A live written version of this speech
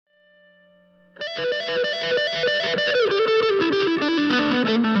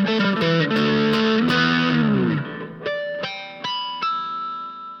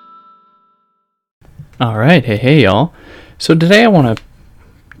All right, hey y'all. So today I want to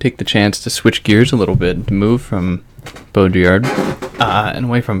take the chance to switch gears a little bit, to move from Baudrillard and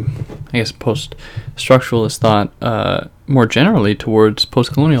away from, I guess, post-structuralist thought, more generally towards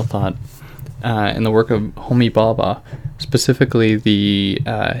post-colonial thought in the work of Homi Bhabha, specifically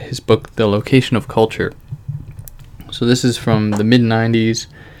his book, The Location of Culture. So this is from the mid-90s,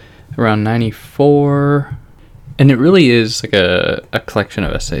 around 94, and it really is like a collection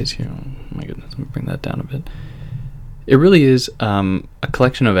of essays here. Oh my goodness, let me bring that down a bit. It really is a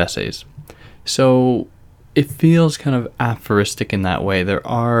collection of essays. So it feels kind of aphoristic in that way. There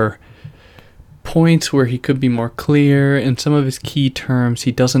are points where he could be more clear, and some of his key terms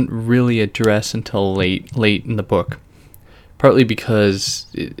he doesn't really address until late in the book. Partly because,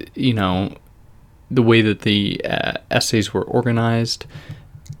 the way that the essays were organized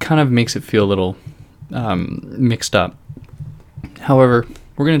kind of makes it feel a little mixed up. However,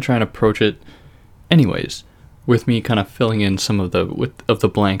 we're going to try and approach it anyways, with me kind of filling in some of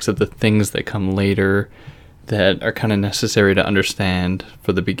the blanks of the things that come later that are kind of necessary to understand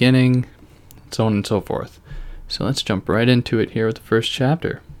for the beginning, so on and so forth. So let's jump right into it here with the first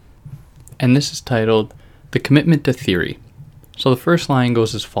chapter. And this is titled, The Commitment to Theory. So the first line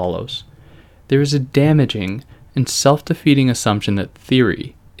goes as follows. There is a damaging and self-defeating assumption that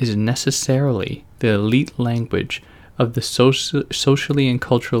theory is necessarily the elite language of the socially and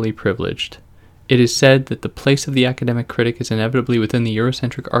culturally privileged. It is said that the place of the academic critic is inevitably within the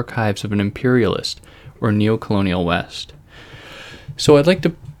Eurocentric archives of an imperialist or neo-colonial West. So I'd like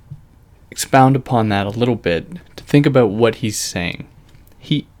to expound upon that a little bit, to think about what he's saying.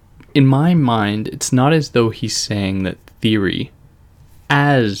 In my mind, it's not as though he's saying that theory,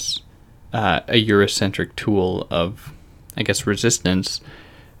 as a Eurocentric tool of, I guess, resistance,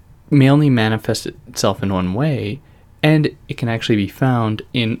 may only manifest itself in one way, and it can actually be found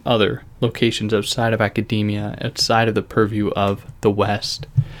in other locations outside of academia, outside of the purview of the West.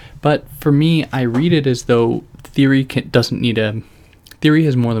 But for me, I read it as though theory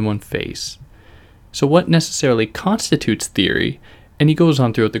has more than one face. So what necessarily constitutes theory? And he goes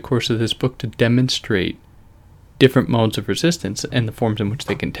on throughout the course of this book to demonstrate different modes of resistance and the forms in which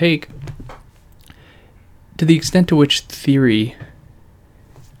they can take, to the extent to which theory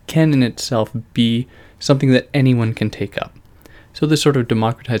can in itself be something that anyone can take up. So this sort of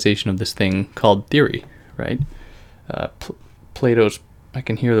democratization of this thing called theory, right? Plato's, I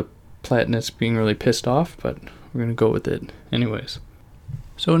can hear the Platonists being really pissed off, but we're going to go with it anyways.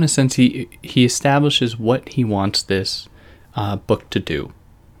 So in a sense, he establishes what he wants this book to do.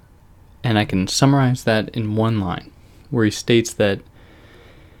 And I can summarize that in one line, where he states that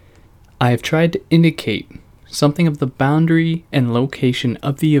I have tried to indicate something of the boundary and location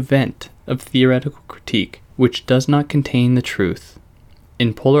of the event of theoretical critique which does not contain the truth.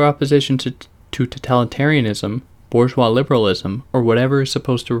 In polar opposition to totalitarianism, bourgeois liberalism, or whatever is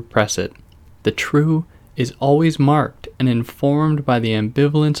supposed to repress it, the true is always marked and informed by the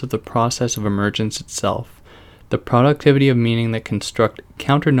ambivalence of the process of emergence itself, the productivity of meaning that construct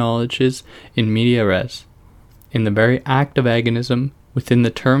counter-knowledges in media res, in the very act of agonism, within the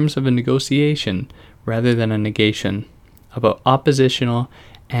terms of a negotiation rather than a negation, about oppositional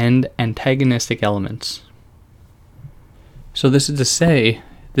and antagonistic elements. So this is to say,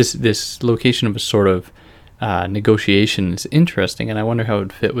 this location of a sort of negotiation is interesting, and I wonder how it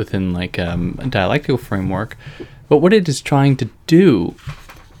would fit within like a dialectical framework. But what it is trying to do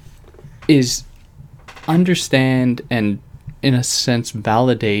is understand and, in a sense,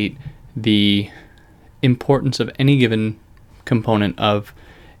 validate the importance of any given component of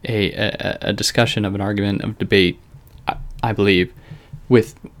a discussion, of an argument, of debate, I believe,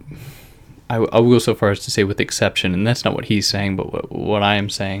 I will go so far as to say with exception, and that's not what he's saying, but what I am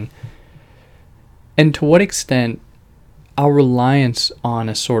saying. And to what extent our reliance on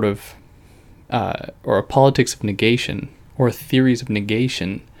a sort of, or a politics of negation, or theories of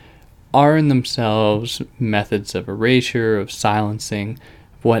negation, are in themselves methods of erasure, of silencing,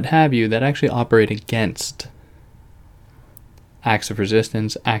 what have you, that actually operate against acts of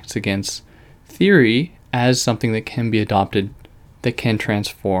resistance, acts against theory as something that can be adopted, that can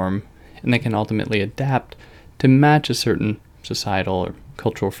transform, and that can ultimately adapt to match a certain societal or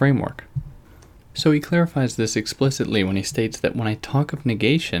cultural framework. So he clarifies this explicitly when he states that when I talk of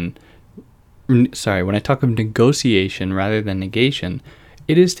negotiation rather than negation,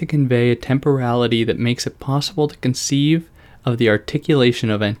 it is to convey a temporality that makes it possible to conceive of the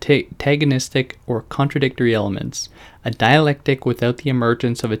articulation of antagonistic or contradictory elements, a dialectic without the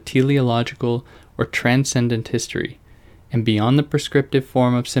emergence of a teleological or transcendent history, and beyond the prescriptive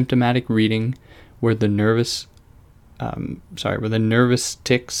form of symptomatic reading, where the nervous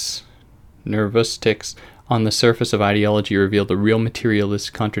ticks on the surface of ideology reveal the real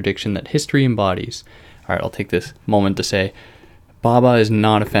materialist contradiction that history embodies. All right, I'll take this moment to say, Bhabha is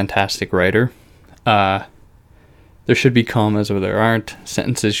not a fantastic writer. There should be commas where there aren't.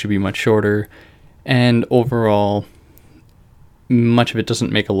 Sentences should be much shorter. And overall, much of it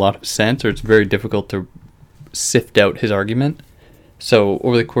doesn't make a lot of sense, or it's very difficult to sift out his argument. So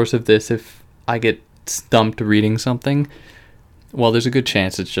over the course of this, if I get stumped reading something, well, there's a good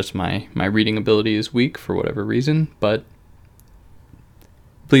chance it's just my reading ability is weak for whatever reason, but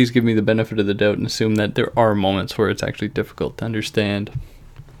please give me the benefit of the doubt and assume that there are moments where it's actually difficult to understand.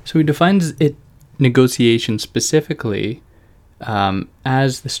 So he defines negotiation specifically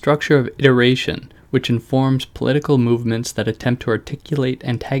as the structure of iteration, which informs political movements that attempt to articulate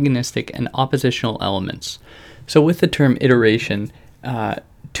antagonistic and oppositional elements. So with the term iteration,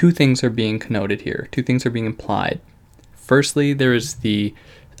 two things are being connoted here. Two things are being implied. Firstly, there is a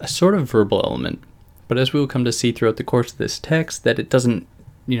sort of verbal element, but as we will come to see throughout the course of this text, that it doesn't,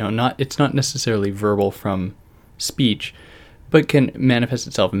 it's not necessarily verbal from speech, but can manifest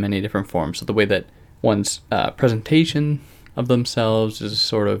itself in many different forms. So the way that one's presentation of themselves is a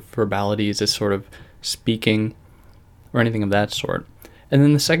sort of verbality, is a sort of speaking, or anything of that sort. And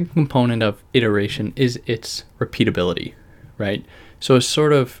then the second component of iteration is its repeatability, right? So a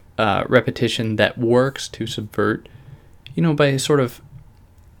sort of repetition that works to subvert, by a sort of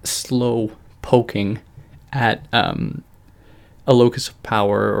slow poking at a locus of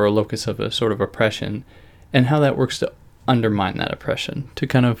power or a locus of a sort of oppression, and how that works to undermine that oppression, to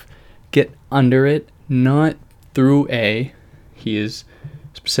kind of get under it, not through he is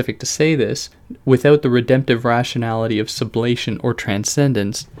specific to say this, without the redemptive rationality of sublation or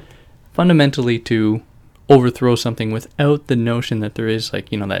transcendence, fundamentally to overthrow something without the notion that there is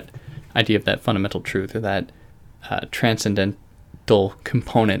that idea of that fundamental truth, or that transcendental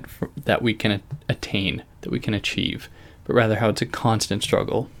component that we can attain, that we can achieve, but rather how it's a constant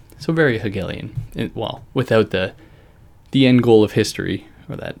struggle. So very Hegelian, without the end goal of history,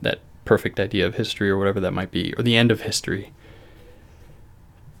 or that perfect idea of history, or whatever that might be, or the end of history,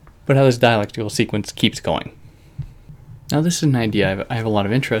 but how this dialectical sequence keeps going. Now this is an idea I have a lot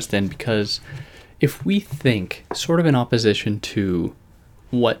of interest in, because if we think sort of in opposition to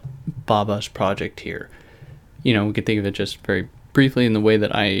what Bhabha's project here, we could think of it just very briefly in the way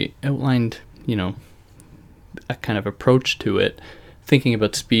that I outlined, a kind of approach to it, thinking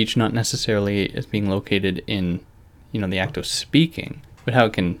about speech not necessarily as being located in, the act of speaking, but how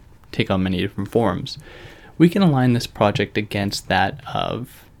it can take on many different forms. We can align this project against that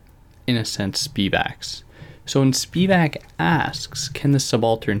of, in a sense, Spivak's. So when Spivak asks, can the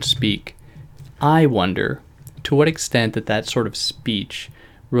subaltern speak? I wonder to what extent that sort of speech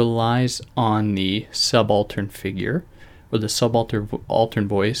relies on the subaltern figure, or the subaltern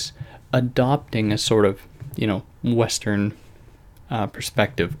voice, adopting a sort of, Western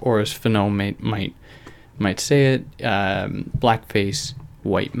perspective, or as Fanon might say it, blackface,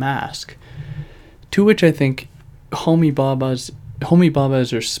 white mask. To which I think Homi Bhabha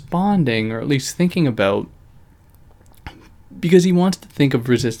is responding, or at least thinking about, because he wants to think of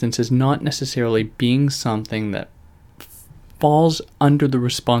resistance as not necessarily being something that falls under the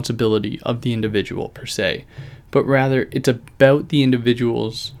responsibility of the individual per se, but rather it's about the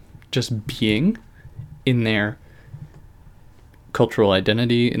individuals just being in their cultural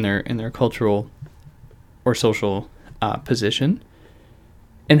identity, in their cultural or social position,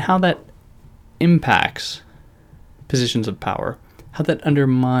 and how that impacts positions of power, how that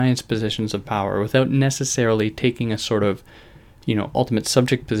undermines positions of power without necessarily taking a sort of, ultimate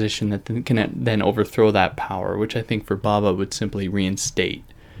subject position that can then overthrow that power, which I think for Bhabha would simply reinstate,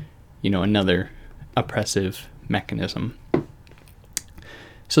 another oppressive mechanism.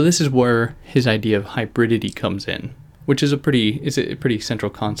 So this is where his idea of hybridity comes in, which is a pretty central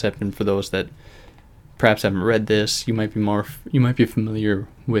concept. And for those that perhaps haven't read this, you might be familiar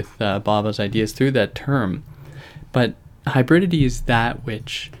with Bhabha's ideas through that term. But hybridity is that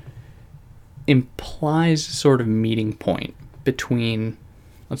which implies a sort of meeting point between,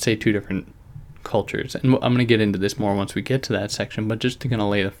 let's say, two different cultures. And I'm going to get into this more once we get to that section, but just to kind of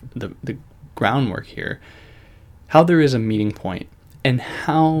lay the groundwork here, how there is a meeting point, and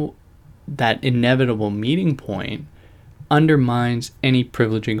how that inevitable meeting point undermines any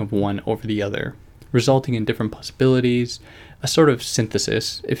privileging of one over the other, resulting in different possibilities, a sort of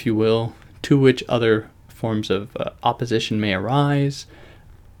synthesis, if you will, to which other forms of opposition may arise,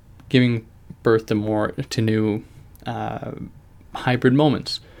 giving birth to new hybrid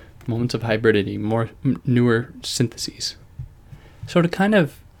moments, moments of hybridity, more newer syntheses. So to kind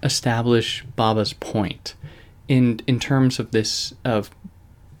of establish Bhabha's point in terms of this, of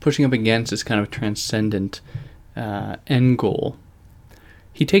pushing up against this kind of transcendent end goal,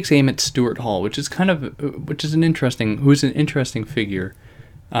 he takes aim at Stuart Hall, who's an interesting figure,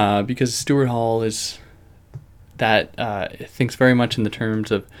 because Stuart Hall is thinks very much in the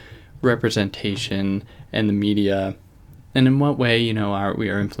terms of representation and the media, and in what way we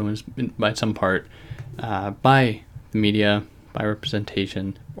are influenced by some part by the media, by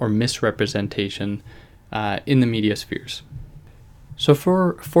representation or misrepresentation in the media spheres. So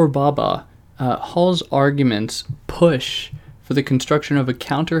for Bhabha, Hall's arguments push for the construction of a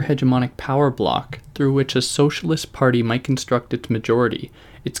counter-hegemonic power bloc through which a socialist party might construct its majority,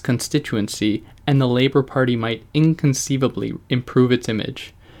 its constituency, and the Labour Party might inconceivably improve its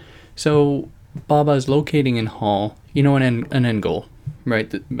image. So Bhabha is locating in Hall, an end goal,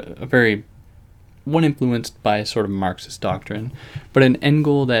 right? One influenced by sort of Marxist doctrine, but an end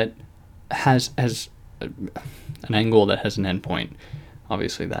goal that has an end goal that has an end point.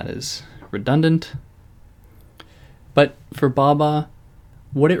 Obviously, that is redundant. But for Bhabha,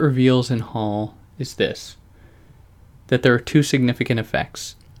 what it reveals in Hall is this: that there are two significant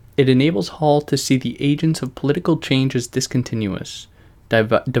effects. It enables Hall to see the agents of political change as discontinuous,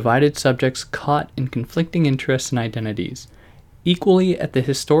 divided subjects caught in conflicting interests and identities. Equally, at the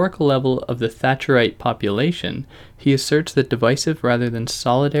historical level of the Thatcherite population, he asserts that divisive rather than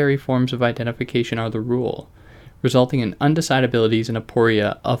solidary forms of identification are the rule, resulting in undecidabilities and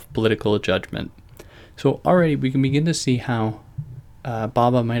aporia of political judgment. So already we can begin to see how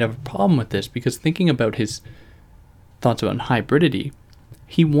Bhabha might have a problem with this, because thinking about his thoughts about hybridity,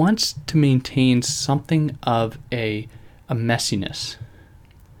 he wants to maintain something of a messiness.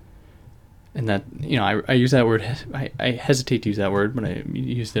 And that, I use that word, I hesitate to use that word, but I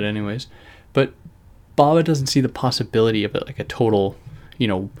used it anyways. But Bhabha doesn't see the possibility of it like a total,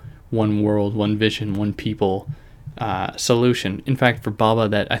 one world, one vision, one people solution. In fact, for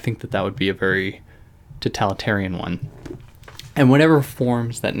Bhabha, I think that would be a very totalitarian one. And whatever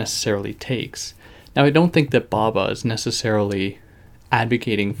forms that necessarily takes. Now, I don't think that Bhabha is necessarily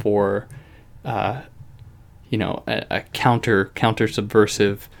advocating for, a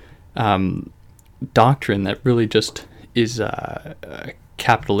counter-subversive doctrine that really just is a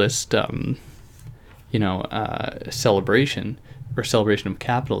capitalist, celebration of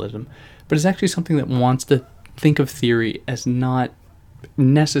capitalism, but it's actually something that wants to think of theory as not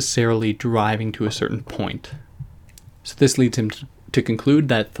necessarily driving to a certain point. So this leads him to conclude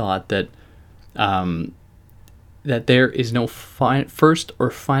that thought that that there is no first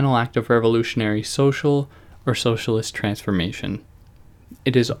or final act of revolutionary social or socialist transformation.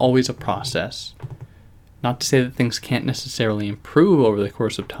 It is always a process. Not to say that things can't necessarily improve over the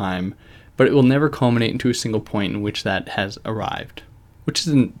course of time, but it will never culminate into a single point in which that has arrived. Which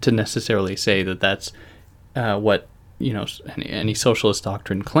isn't to necessarily say that that's what any socialist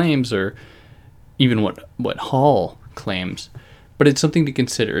doctrine claims, or even what Hall claims, but it's something to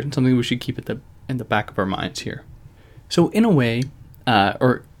consider and something we should keep in the back of our minds here. So in a way,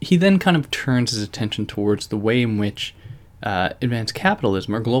 he then kind of turns his attention towards the way in which advanced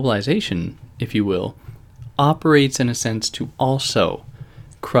capitalism, or globalization, if you will, operates in a sense to also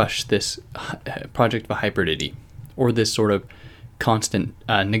crush this project of hybridity, or this sort of constant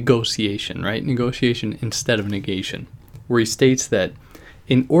negotiation, right? Negotiation instead of negation, where he states that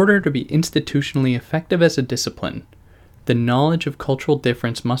in order to be institutionally effective as a discipline, the knowledge of cultural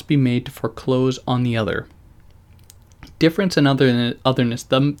difference must be made to foreclose on the other. Difference and otherness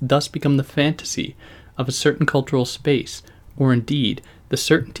thus become the fantasy of a certain cultural space, or indeed the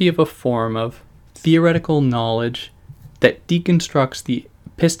certainty of a form of theoretical knowledge that deconstructs the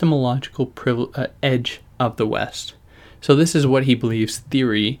epistemological edge of the West. So this is what he believes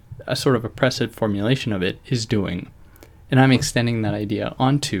theory, a sort of oppressive formulation of it, is doing. And I'm extending that idea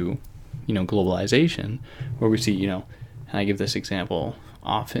onto, globalization, where we see, and I give this example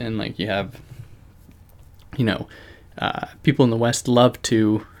often, like you have, people in the West love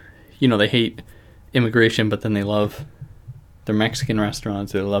to, they hate immigration, but then they love their Mexican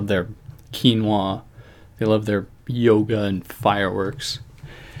restaurants, they love their quinoa, they love their yoga and fireworks.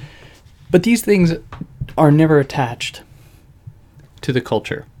 But these things are never attached to the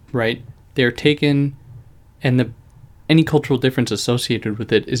culture, right? They're taken, and any cultural difference associated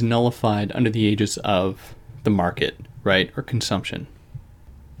with it is nullified under the aegis of the market, right, or consumption.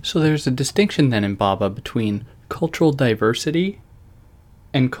 So there's a distinction then in Bhabha between cultural diversity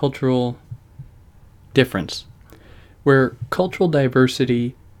and cultural difference, where cultural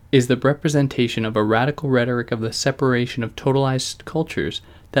diversity is the representation of a radical rhetoric of the separation of totalized cultures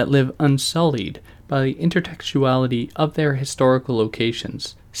that live unsullied by the intertextuality of their historical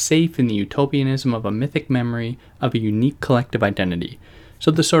locations, safe in the utopianism of a mythic memory of a unique collective identity. So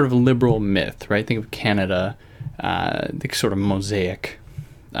the sort of liberal myth, right? Think of Canada, the sort of mosaic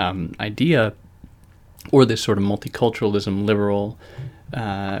idea, or this sort of multiculturalism, liberal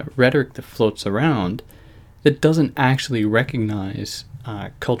rhetoric that floats around that doesn't actually recognize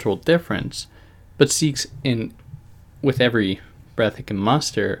cultural difference, but seeks with every breath it can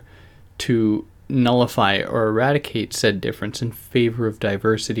muster to nullify or eradicate said difference in favor of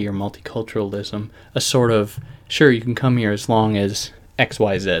diversity or multiculturalism, a sort of, sure, you can come here as long as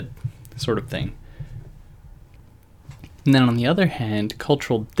XYZ sort of thing. And then on the other hand,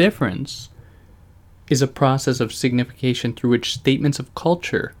 cultural difference is a process of signification through which statements of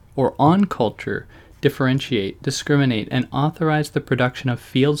culture or on culture differentiate, discriminate, and authorize the production of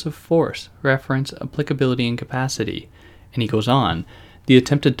fields of force, reference, applicability, and capacity. And he goes on, the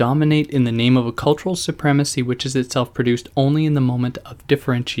attempt to dominate in the name of a cultural supremacy which is itself produced only in the moment of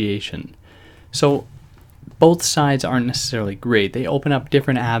differentiation. So both sides aren't necessarily great. They open up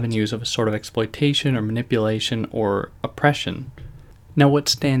different avenues of a sort of exploitation or manipulation or oppression. Now, what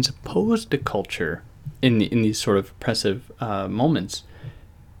stands opposed to culture in these sort of oppressive moments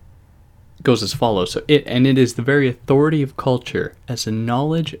goes as follows. It is the very authority of culture as a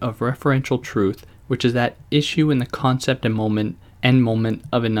knowledge of referential truth, which is at issue in the concept and moment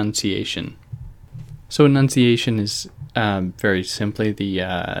of enunciation. So enunciation is very simply the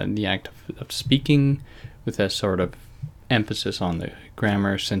act of speaking with a sort of emphasis on the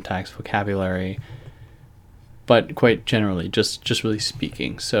grammar, syntax, vocabulary, but quite generally just really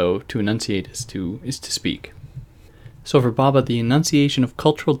speaking. So to enunciate is to speak. So for Bhabha, the enunciation of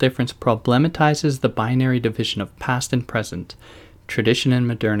cultural difference problematizes the binary division of past and present, tradition and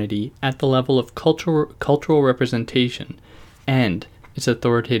modernity at the level of cultural representation and its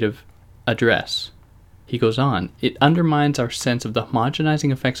authoritative address. He goes on, it undermines our sense of the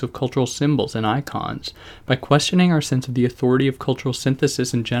homogenizing effects of cultural symbols and icons by questioning our sense of the authority of cultural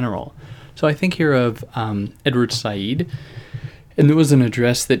synthesis in general. So I think here of Edward Said, and there was an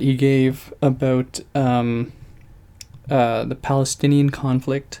address that he gave about the Palestinian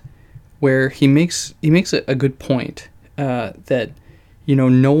conflict, where he makes a good point that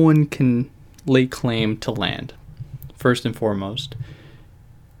no one can lay claim to land, first and foremost.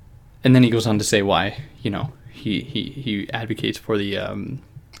 And then he goes on to say why, he advocates for the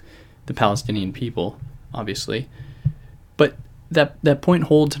Palestinian people, obviously. But that point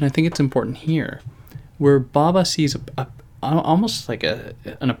holds, and I think it's important here, where Bhabha sees almost like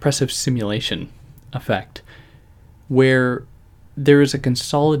an oppressive simulation effect, where there is a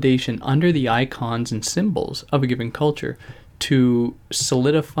consolidation under the icons and symbols of a given culture to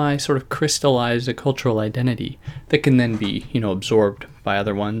solidify, sort of crystallize a cultural identity that can then be, absorbed by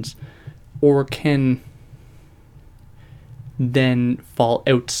other ones, or can then fall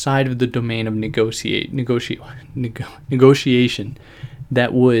outside of the domain of negotiation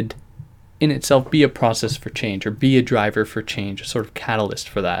that would in itself be a process for change, or be a driver for change, a sort of catalyst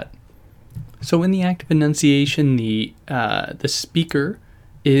for that. So in the act of enunciation, the speaker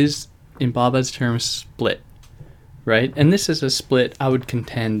is, in Bhabha's terms, split, right? And this is a split, I would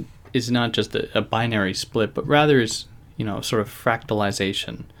contend, is not just a binary split, but rather is, sort of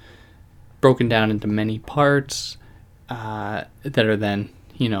fractalization, broken down into many parts that are then,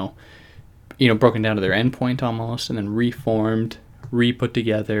 broken down to their endpoint almost, and then reformed, re-put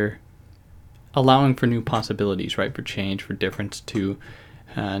together, allowing for new possibilities, right, for change, for difference to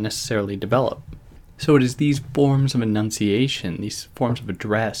necessarily develop. So it is these forms of enunciation, these forms of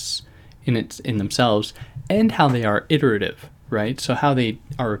address in themselves, and how they are iterative, right? So how they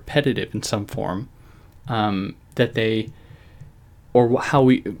are repetitive in some form, it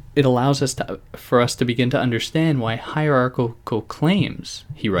allows for us to begin to understand why hierarchical claims,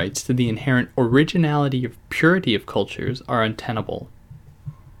 he writes, to the inherent originality of purity of cultures are untenable.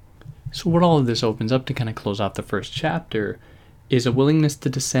 So what all of this opens up, to kind of close off the first chapter, is a willingness to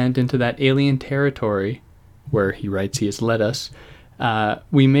descend into that alien territory where, he writes, he has led us.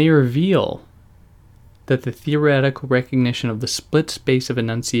 We may reveal that the theoretical recognition of the split space of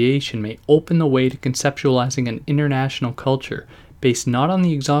enunciation may open the way to conceptualizing an international culture based not on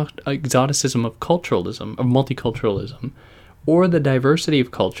the exoticism of culturalism, of multiculturalism, or the diversity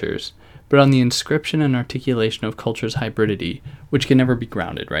of cultures, but on the inscription and articulation of culture's hybridity, which can never be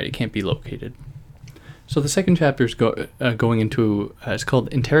grounded, right? It can't be located. So the second chapter is going into, it's called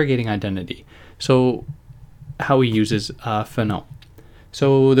Interrogating Identity. So how he uses Fanon.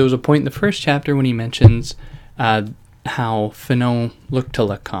 So there was a point in the first chapter when he mentions how Fanon looked to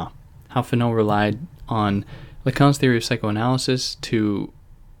Lacan, how Fanon relied on Lacan's theory of psychoanalysis to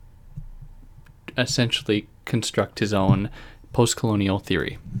essentially construct his own post-colonial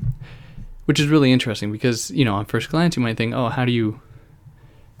theory, which is really interesting because, on first glance you might think, oh, how do you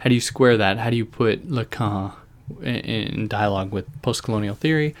square that? How do you put Lacan in dialogue with post-colonial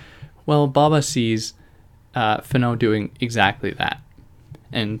theory? Well, Baba sees Fanon doing exactly that,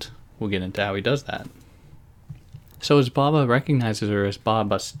 and we'll get into how he does that. So as Baba recognizes, or as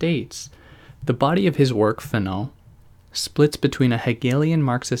Baba states, the body of his work, Fanon, splits between a Hegelian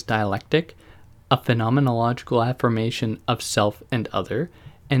Marxist dialectic, a phenomenological affirmation of self and other,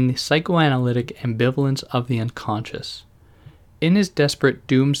 and the psychoanalytic ambivalence of the unconscious. In his desperate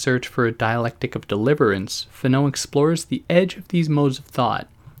doomed search for a dialectic of deliverance, Fanon explores the edge of these modes of thought.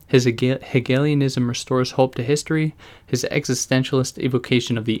 His Hegelianism restores hope to history. His existentialist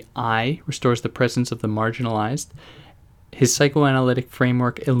evocation of the I restores the presence of the marginalized. His psychoanalytic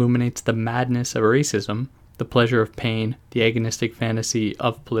framework illuminates the madness of racism, the pleasure of pain, the agonistic fantasy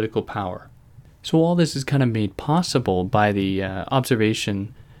of political power. So all this is kind of made possible by the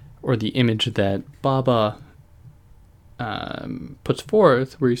observation or the image that Baba puts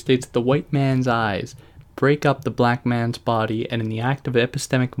forth, where he states the white man's eyes break up the black man's body, and in the act of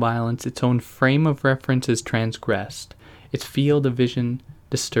epistemic violence, its own frame of reference is transgressed, its field of vision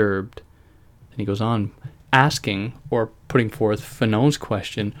disturbed. And he goes on, asking or putting forth Fanon's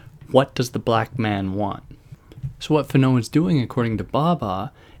question, what does the black man want? So what Fanon is doing, according to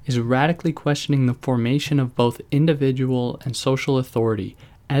Baba, is radically questioning the formation of both individual and social authority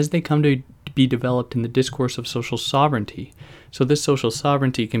as they come to be developed in the discourse of social sovereignty. So this social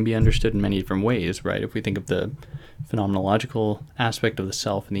sovereignty can be understood in many different ways, right? If we think of the phenomenological aspect of the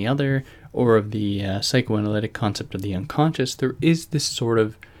self and the other, or of the psychoanalytic concept of the unconscious, there is this sort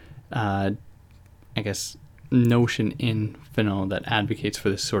of, notion in Fanon that advocates for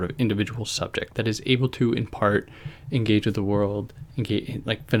this sort of individual subject that is able to, in part, engage with the world,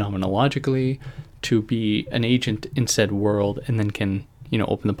 phenomenologically, to be an agent in said world, and then can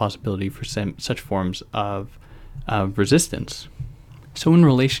open the possibility for such forms of resistance. So in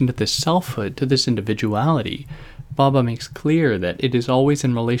relation to this selfhood, to this individuality, Baba makes clear that it is always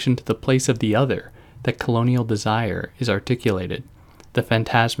in relation to the place of the other that colonial desire is articulated, the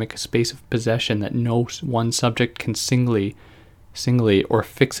phantasmic space of possession that no one subject can singly or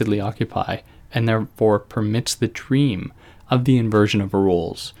fixedly occupy, and therefore permits the dream of the inversion of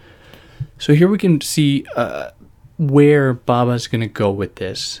roles. So here we can see where Baba's going to go with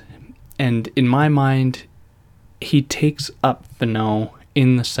this. And in my mind, he takes up Fanon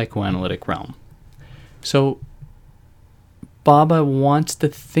in the psychoanalytic realm. So Baba wants to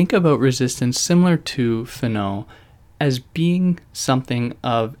think about resistance similar to Fanon as being something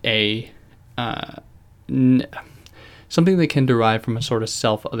of a something that can derive from a sort of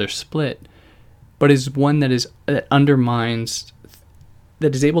self-other split, but is one that is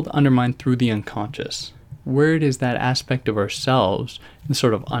able to undermine through the unconscious, where it is that aspect of ourselves, the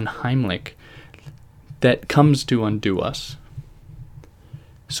sort of unheimlich, that comes to undo us.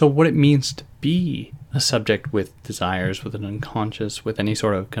 So what it means to be a subject with desires, with an unconscious, with any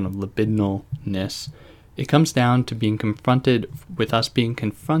sort of kind of libidinalness, it comes down to being confronted with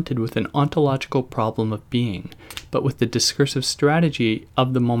an ontological problem of being, but with the discursive strategy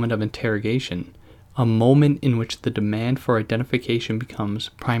of the moment of interrogation, a moment in which the demand for identification becomes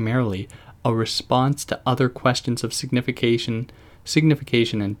primarily a response to other questions of signification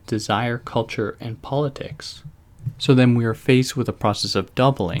and desire, culture, and politics. So then we are faced with a process of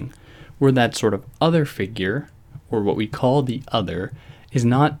doubling, where that sort of other figure, or what we call the other, is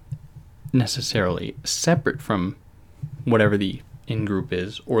not necessarily separate from whatever the in-group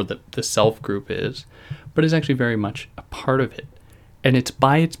is, or the self-group is, but is actually very much a part of it. And it's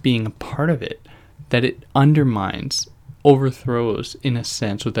by its being a part of it that it undermines, overthrows, in a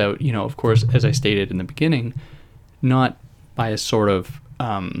sense, without, of course, as I stated in the beginning, not by a sort of,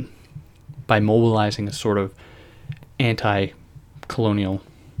 by mobilizing a sort of anti-colonial,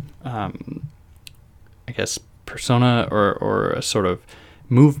 persona or a sort of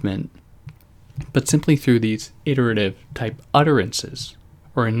movement, but simply through these iterative type utterances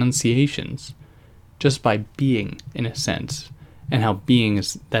or enunciations, just by being, in a sense, and how being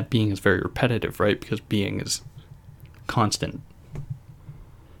is very repetitive, right? Because being is constant.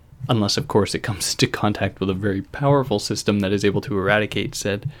 Unless, of course, it comes into contact with a very powerful system that is able to eradicate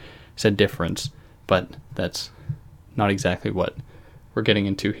said difference. But that's not exactly what we're getting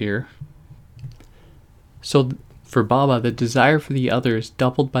into here. So for Baba, the desire for the other is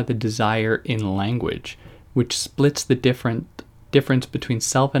doubled by the desire in language, which splits the difference between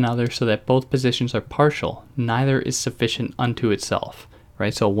self and other so that both positions are partial. Neither is sufficient unto itself,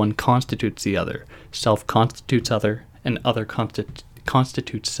 right? So one constitutes the other. Self constitutes other, and other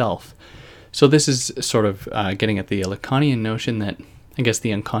constitutes self. So this is sort of getting at the Lacanian notion that, I guess,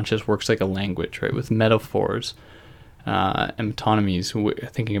 the unconscious works like a language, right, with metaphors and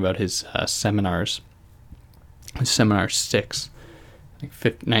metonymies. Thinking about his seminars, his seminar 6, like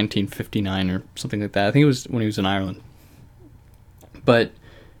 1959 or something like that. I think it was when he was in Ireland. But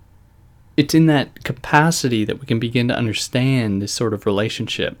it's in that capacity that we can begin to understand this sort of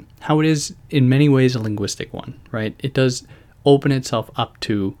relationship, how it is in many ways a linguistic one, right? It does open itself up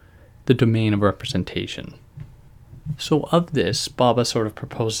to the domain of representation. So of this, Bhabha sort of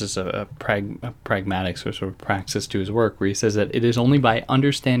proposes a pragmatic sort of praxis to his work, where he says that it is only by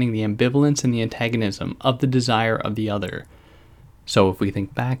understanding the ambivalence and the antagonism of the desire of the other. So if we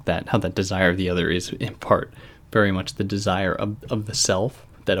think back how that desire of the other is in part very much the desire of the self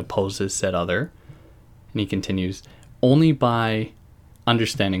that opposes said other. And he continues, only by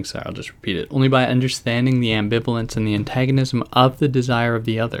understanding, sorry, I'll just repeat it, only by understanding the ambivalence and the antagonism of the desire of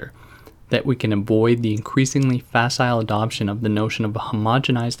the other, that we can avoid the increasingly facile adoption of the notion of a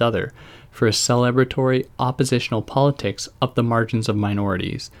homogenized other for a celebratory oppositional politics of the margins of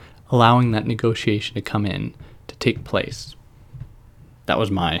minorities, allowing that negotiation to come in, to take place. That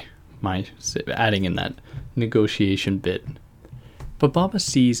was my adding in that negotiation bit. But Bhabha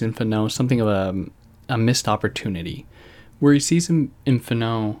sees in Fanon something of a missed opportunity, where he sees him in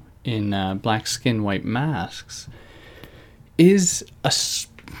Fanon in Black Skin, White Masks, is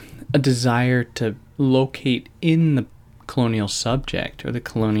a desire to locate in the colonial subject or the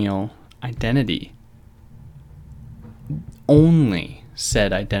colonial identity only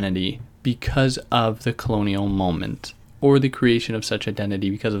said identity because of the colonial moment, or the creation of such identity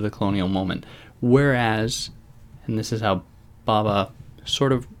because of the colonial moment. Whereas, and this is how Bhabha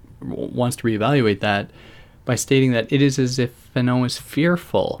sort of wants to reevaluate that, by stating that it is as if Fanon is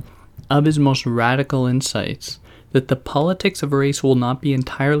fearful of his most radical insights, that the politics of race will not be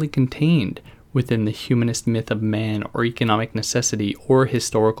entirely contained within the humanist myth of man or economic necessity or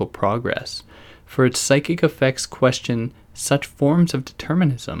historical progress, for its psychic effects question such forms of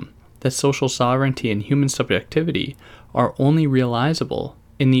determinism that social sovereignty and human subjectivity are only realizable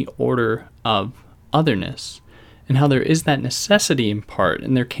in the order of otherness, and how there is that necessity in part,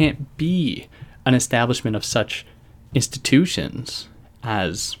 and there can't be an establishment of such institutions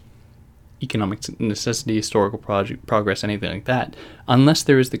as economic necessity, historical progress, anything like that, unless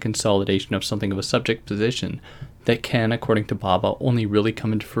there is the consolidation of something of a subject position that can, according to Bhabha, only really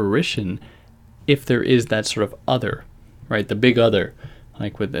come into fruition if there is that sort of other, right? The big other,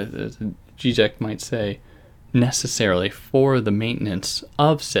 like with the Zizek might say, necessarily for the maintenance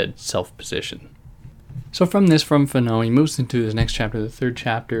of said self-position. So from Fanon, he moves into his next chapter, the third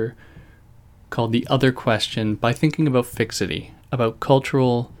chapter, called The Other Question, by thinking about fixity, about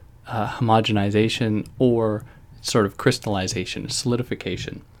cultural homogenization or sort of crystallization,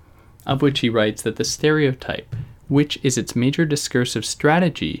 solidification, of which he writes that the stereotype, which is its major discursive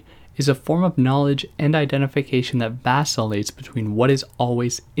strategy, is a form of knowledge and identification that vacillates between what is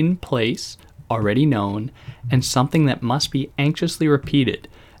always in place, already known, and something that must be anxiously repeated,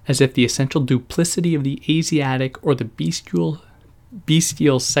 as if the essential duplicity of the Asiatic or the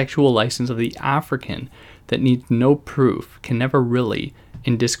bestial sexual license of the African that needs no proof can never really,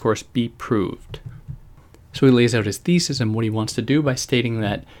 in discourse, be proved. So he lays out his thesis and what he wants to do by stating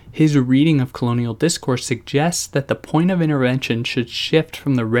that his reading of colonial discourse suggests that the point of intervention should shift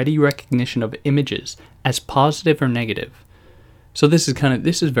from the ready recognition of images as positive or negative. So this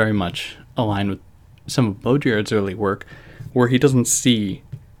is very much aligned with some of Baudrillard's early work, where he doesn't see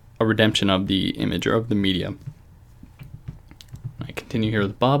a redemption of the image or of the media. I continue here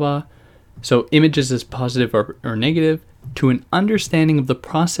with Bhabha. So images as positive or negative, to an understanding of the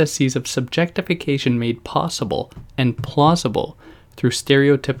processes of subjectification made possible and plausible through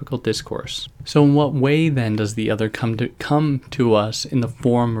stereotypical discourse. So in what way then does the other come to us in the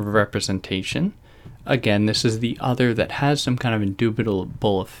form of representation? Again, this is the other that has some kind of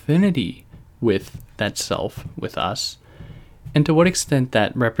indubitable affinity with that self, with us. And to what extent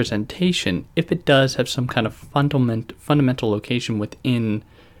that representation, if it does have some kind of fundamental location within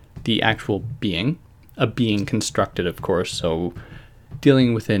the actual being, a being constructed, of course, so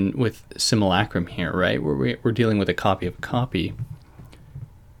dealing with simulacrum here, right? We're dealing with a copy of a copy.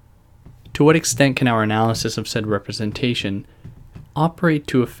 To what extent can our analysis of said representation operate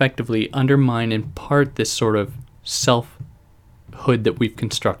to effectively undermine in part this sort of selfhood that we've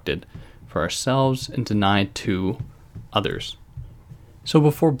constructed for ourselves and denied to others? So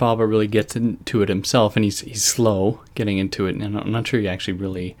before Bhabha really gets into it himself, and he's slow getting into it, and I'm not sure he actually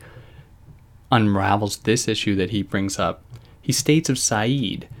really unravels this issue that he brings up, he states of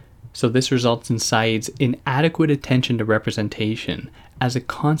Said, so this results in Said's inadequate attention to representation as a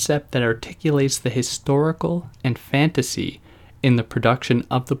concept that articulates the historical and fantasy in the production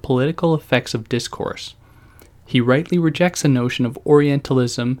of the political effects of discourse. He rightly rejects the notion of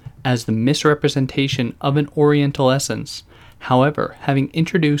Orientalism as the misrepresentation of an Oriental essence. However, having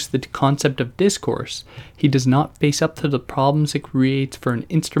introduced the concept of discourse, he does not face up to the problems it creates for an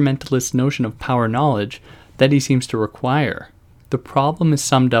instrumentalist notion of power knowledge that he seems to require. The problem is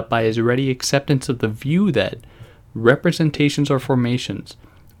summed up by his ready acceptance of the view that representations are formations,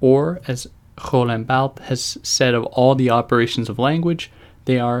 or, as Roland Barthes has said of all the operations of language,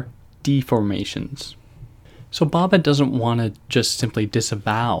 they are deformations. So Baba doesn't want to just simply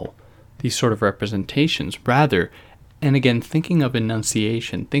disavow these sort of representations. Rather, and again, thinking of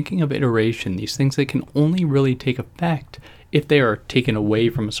enunciation, thinking of iteration, these things that can only really take effect if they are taken away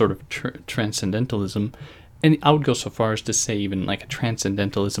from a sort of transcendentalism. And I would go so far as to say even like a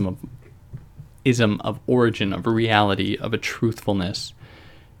transcendentalism of origin, of reality, of a truthfulness.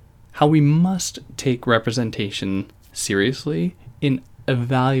 How we must take representation seriously in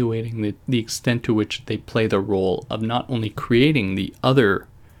evaluating the extent to which they play the role of not only creating the other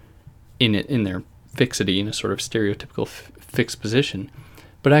in their fixity, in a sort of stereotypical fixed position,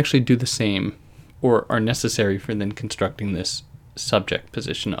 but actually do the same or are necessary for then constructing this subject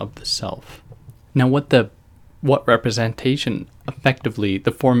position of the self. Now what representation effectively,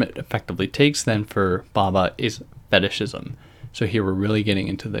 the form it effectively takes then for Baba is fetishism. So here we're really getting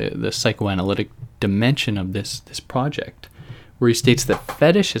into the psychoanalytic dimension of this project, where he states that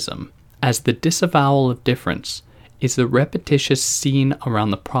fetishism, as the disavowal of difference, is the repetitious scene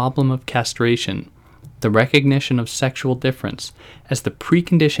around the problem of castration, the recognition of sexual difference as the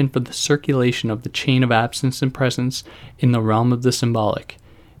precondition for the circulation of the chain of absence and presence in the realm of the symbolic,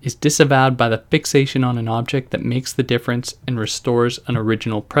 is disavowed by the fixation on an object that makes the difference and restores an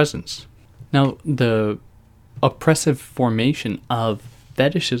original presence. Now, the oppressive formation of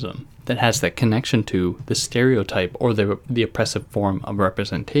fetishism that has that connection to the stereotype or the oppressive form of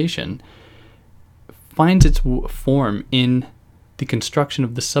representation finds its form in the construction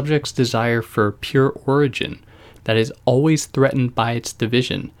of the subject's desire for pure origin that is always threatened by its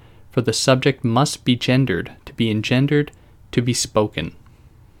division, for the subject must be gendered, to be engendered, to be spoken.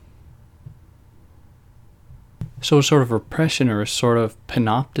 So a sort of repression or a sort of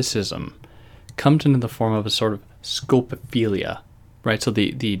panopticism comes into the form of a sort of scopophilia, right? So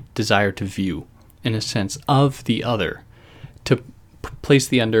the desire to view, in a sense, of the other, to place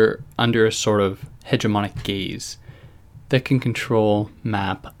the under a sort of hegemonic gaze that can control,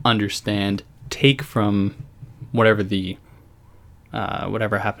 map, understand, take from whatever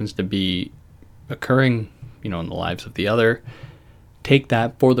whatever happens to be occurring, in the lives of the other, take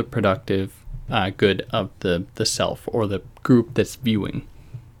that for the productive good of the self or the group that's viewing.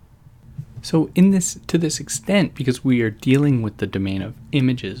 So to this extent, because we are dealing with the domain of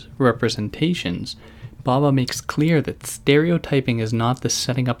images, representations, Baba makes clear that stereotyping is not the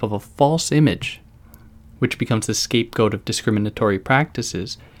setting up of a false image, which becomes the scapegoat of discriminatory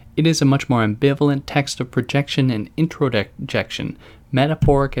practices. It is a much more ambivalent text of projection and introjection,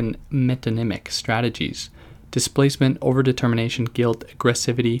 metaphoric and metonymic strategies, displacement, overdetermination, guilt,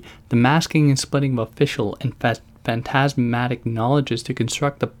 aggressivity, the masking and splitting of official and phantasmatic knowledges to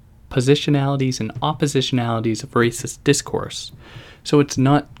construct the positionalities and oppositionalities of racist discourse. So it's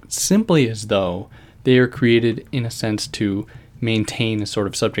not simply as though they are created in a sense to maintain a sort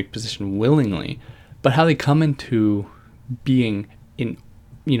of subject position willingly, but how they come into being in,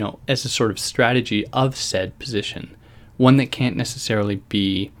 as a sort of strategy of said position, one that can't necessarily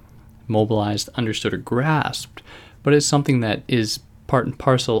be mobilized, understood, or grasped, but is something that is part and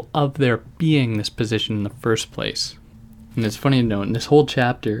parcel of their being this position in the first place. And it's funny to note, in this whole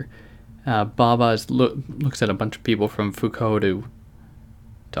chapter, Baba looks at a bunch of people from Foucault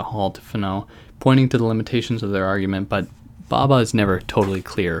to Hall to Fanon, pointing to the limitations of their argument, but Baba is never totally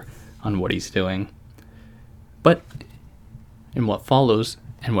clear on what he's doing. But in what follows,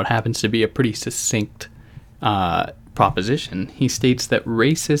 and what happens to be a pretty succinct proposition, he states that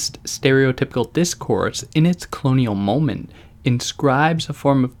racist stereotypical discourse in its colonial moment inscribes a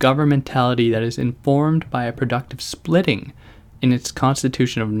form of governmentality that is informed by a productive splitting in its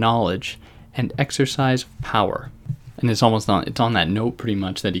constitution of knowledge and exercise of power. And it's on that note pretty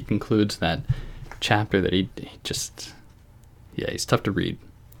much that he concludes that chapter that he's tough to read.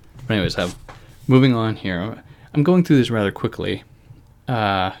 But anyways, moving on here, I'm going through this rather quickly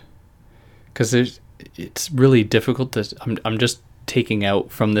because it's really difficult to. I'm just taking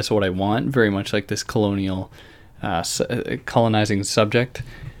out from this what I want, very much like this colonial, colonizing subject,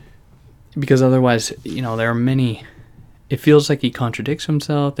 because otherwise, there are many. It feels like he contradicts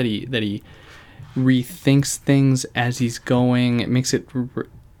himself. That he rethinks things as he's going. It makes it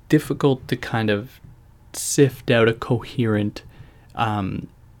difficult to kind of sift out a coherent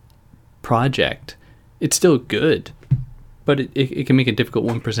project. It's still good, but it can make it difficult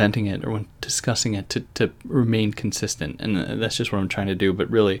when presenting it or when discussing it to remain consistent. And that's just what I'm trying to do. But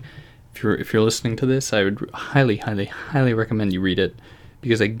really, if you're listening to this, I would highly, highly, highly recommend you read it,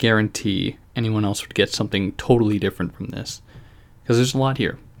 because I guarantee anyone else would get something totally different from this, because there's a lot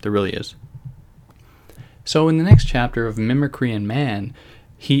here. There really is. So in the next chapter of Mimicry and Man,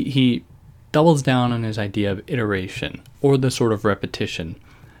 he doubles down on his idea of iteration, or the sort of repetition.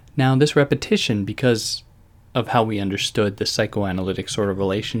 Now, this repetition, because of how we understood the psychoanalytic sort of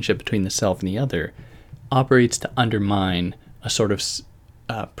relationship between the self and the other, operates to undermine a sort of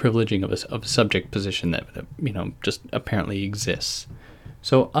privileging of a subject position that just apparently exists.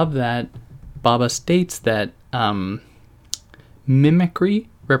 So of that, Baba states that mimicry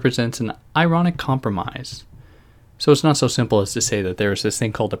represents an ironic compromise. So it's not so simple as to say that there's this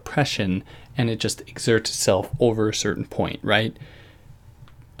thing called oppression and it just exerts itself over a certain point, right?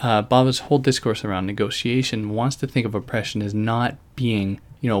 Baba's whole discourse around negotiation wants to think of oppression as not being,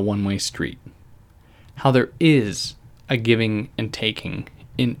 a one-way street. How there is a giving and taking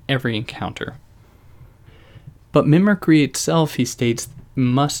in every encounter. But mimicry itself, he states,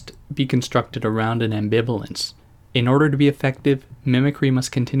 must be constructed around an ambivalence. In order to be effective, mimicry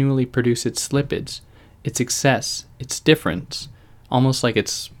must continually produce its slippage, its excess, its difference, almost like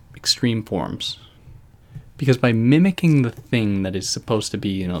its extreme forms. Because by mimicking the thing that is supposed to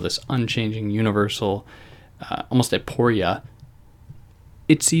be, this unchanging, universal, almost aporia,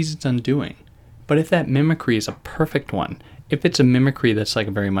 it sees its undoing. But if that mimicry is a perfect one, if it's a mimicry that's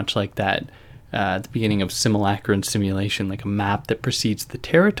very much like that at the beginning of simulacra and simulation, like a map that precedes the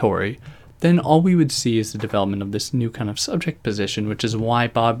territory, then all we would see is the development of this new kind of subject position, which is why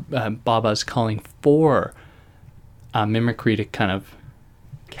Baba is calling for mimicry to kind of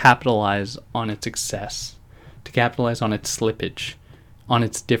capitalize on its excess, to capitalize on its slippage, on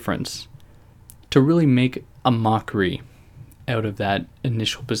its difference, to really make a mockery out of that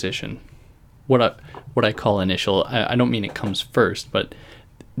initial position. What I call initial, I don't mean it comes first, but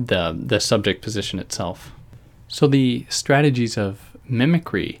the subject position itself. So the strategies of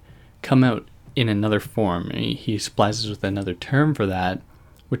mimicry come out in another form. He splices with another term for that,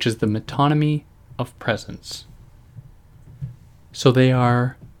 which is the metonymy of presence. So they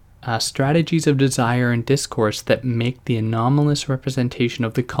are strategies of desire and discourse that make the anomalous representation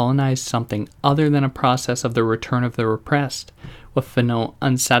of the colonized something other than a process of the return of the repressed, with Fanon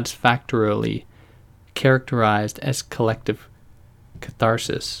unsatisfactorily characterized as collective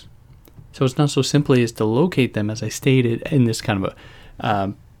catharsis. So it's not so simply as to locate them, as I stated, in this kind of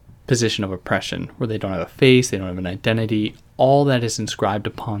a position of oppression, where they don't have a face, they don't have an identity. All that is inscribed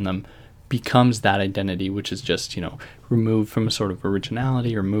upon them becomes that identity, which is just, removed from a sort of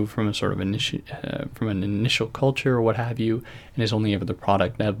originality, removed from a sort of from an initial culture or what have you, and is only ever the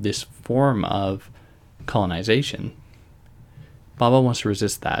product of this form of colonization. Baba wants to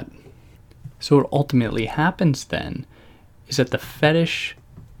resist that. So what ultimately happens then is that the fetish,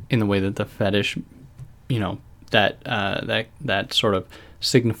 in the way that the fetish, that sort of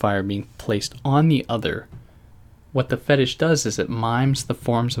signifier being placed on the other, what the fetish does is it mimes the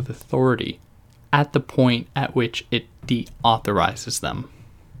forms of authority at the point at which it deauthorizes them.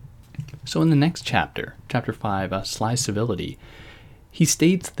 So in the next chapter, chapter 5, Sly Civility, he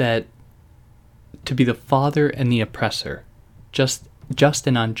states that to be the father and the oppressor, just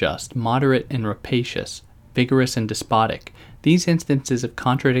and unjust, moderate and rapacious, vigorous and despotic, these instances of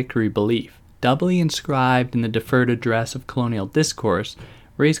contradictory belief, doubly inscribed in the deferred address of colonial discourse,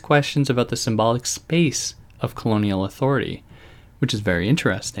 raise questions about the symbolic space of colonial authority, which is very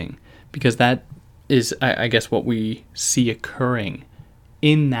interesting, because that is, I guess, what we see occurring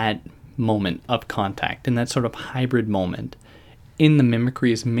in that moment of contact, in that sort of hybrid moment. In the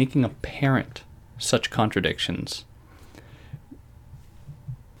mimicry is making apparent such contradictions.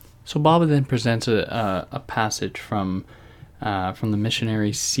 So Baba then presents a passage from the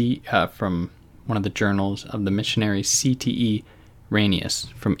missionary from one of the journals of the missionary C.T.E.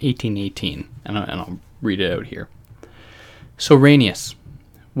 Rainius from 1818, and I'll read it out here. So Rainius,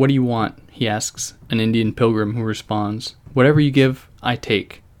 what do you want? He asks an Indian pilgrim, who responds, whatever you give, I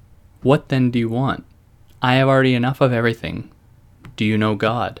take. What then do you want? I have already enough of everything. Do you know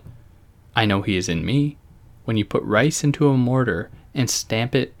God? I know he is in me. When you put rice into a mortar and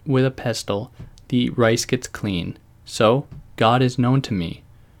stamp it with a pestle, the rice gets clean. So, God is known to me.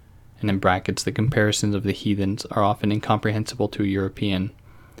 And in brackets, the comparisons of the heathens are often incomprehensible to a European.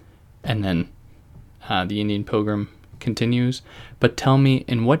 And then the Indian pilgrim continues, "But tell me,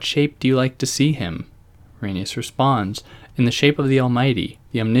 in what shape do you like to see him?" Rhaenys responds, "In the shape of the Almighty,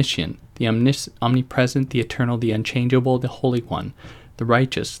 the Omniscient, the Omnipresent, the Eternal, the Unchangeable, the Holy One, the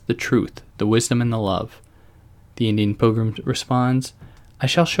Righteous, the Truth, the Wisdom, and the Love." The Indian pilgrim responds, "I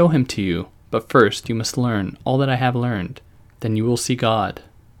shall show him to you, but first you must learn all that I have learned. Then you will see God."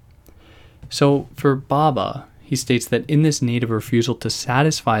 So for Baba, he states that in this native refusal to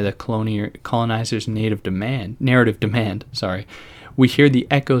satisfy the colonizer's narrative demand, we hear the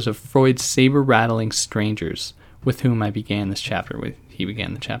echoes of Freud's saber-rattling strangers, with whom he began the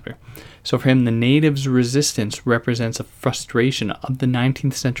chapter. So for him, the natives' resistance represents a frustration of the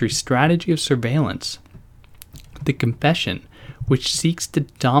 19th century strategy of surveillance. The confession, which seeks to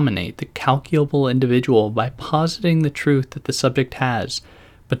dominate the calculable individual by positing the truth that the subject has,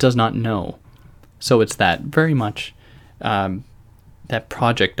 but does not know. So it's that very much that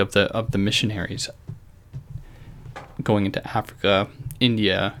project of the missionaries going into Africa,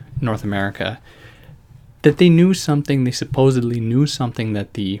 India, North America, that they supposedly knew something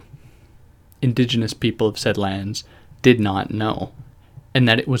that the indigenous people of said lands did not know, and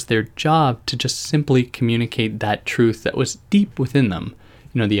that it was their job to just simply communicate that truth that was deep within them.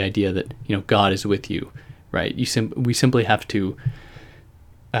 The idea that, God is with you, right? We simply have to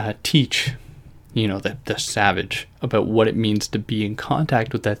teach, the savage about what it means to be in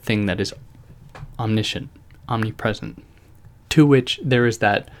contact with that thing that is omniscient, omnipresent, to which there is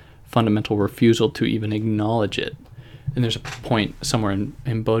that fundamental refusal to even acknowledge it. And there's a point somewhere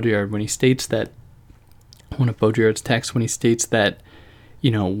in Baudrillard when he states that, one of Baudrillard's texts, when he states that,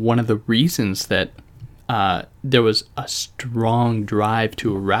 one of the reasons that there was a strong drive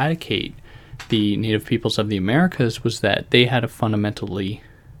to eradicate the native peoples of the Americas was that they had a fundamentally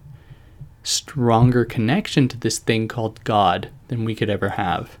stronger connection to this thing called God than we could ever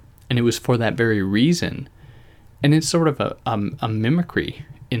have. And it was for that very reason. And it's sort of a mimicry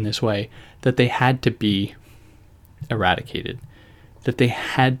in this way that they had to be eradicated, that they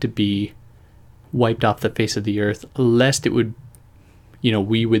had to be wiped off the face of the earth, lest it would,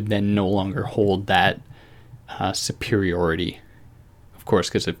 we would then no longer hold that superiority. Of course,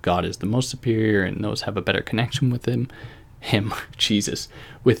 because if God is the most superior and those have a better connection with him, Jesus,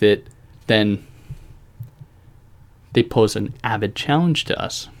 with it, then they pose an avid challenge to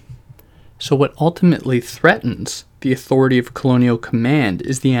us. So what ultimately threatens the authority of colonial command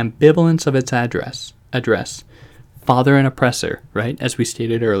is the ambivalence of its address, father and oppressor, right, as we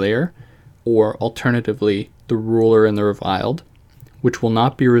stated earlier, or alternatively, the ruler and the reviled, which will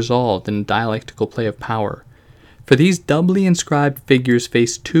not be resolved in a dialectical play of power. For these doubly inscribed figures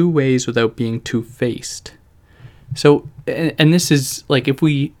face two ways without being two-faced. So, and this is, like, if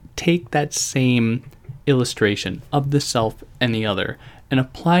we take that same illustration of the self and the other and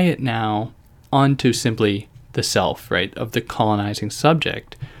apply it now onto simply the self, right, of the colonizing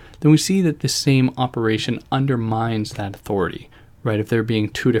subject, then we see that the same operation undermines that authority, right, of there being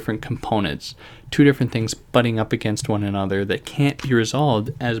two different components, two different things butting up against one another that can't be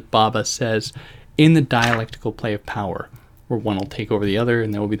resolved, as Baba says, in the dialectical play of power, where one will take over the other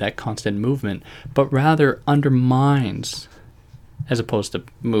and there will be that constant movement, but rather undermines as opposed to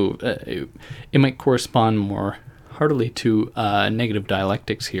move. It might correspond more heartily to negative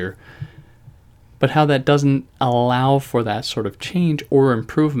dialectics here, but how that doesn't allow for that sort of change or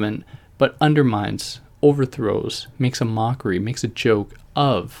improvement, but undermines, overthrows, makes a mockery, makes a joke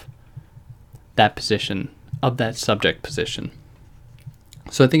of that position, of that subject position.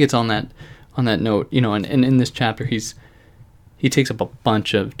 So I think it's on that note, and in this chapter he takes up a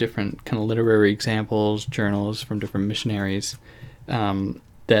bunch of different kind of literary examples, journals from different missionaries,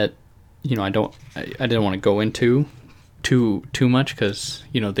 that I didn't want to go into too much, because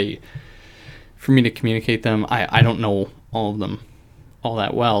for me to communicate them, I don't know all of them all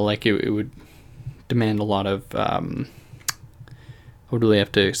that well. Like it would demand a lot of I would really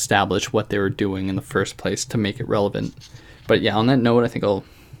have to establish what they were doing in the first place to make it relevant. But yeah, on that note, I think I'll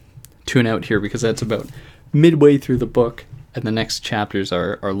tune out here, because that's about midway through the book, and the next chapters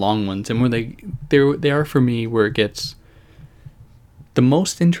are long ones, and where they are for me where it gets the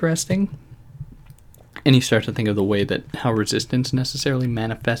most interesting, and you start to think of the way that how resistance necessarily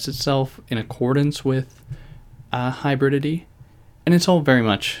manifests itself in accordance with hybridity, and it's all very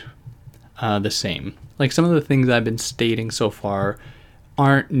much the same. Like, some of the things I've been stating so far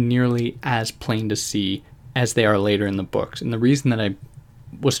aren't nearly as plain to see as they are later in the books, and the reason that I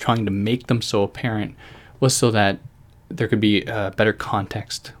was trying to make them so apparent was so that there could be better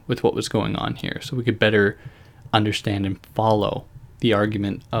context with what was going on here, so we could better understand and follow the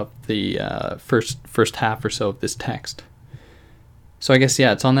argument of the first half or so of this text. So I guess,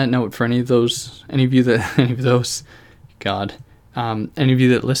 yeah, it's on that note for any of those God. Any of you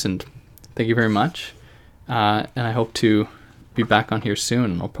that listened, thank you very much. And I hope to be back on here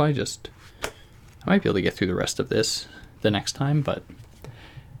soon. I might be able to get through the rest of this the next time, but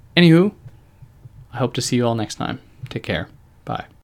anywho, I hope to see you all next time. Take care. Bye.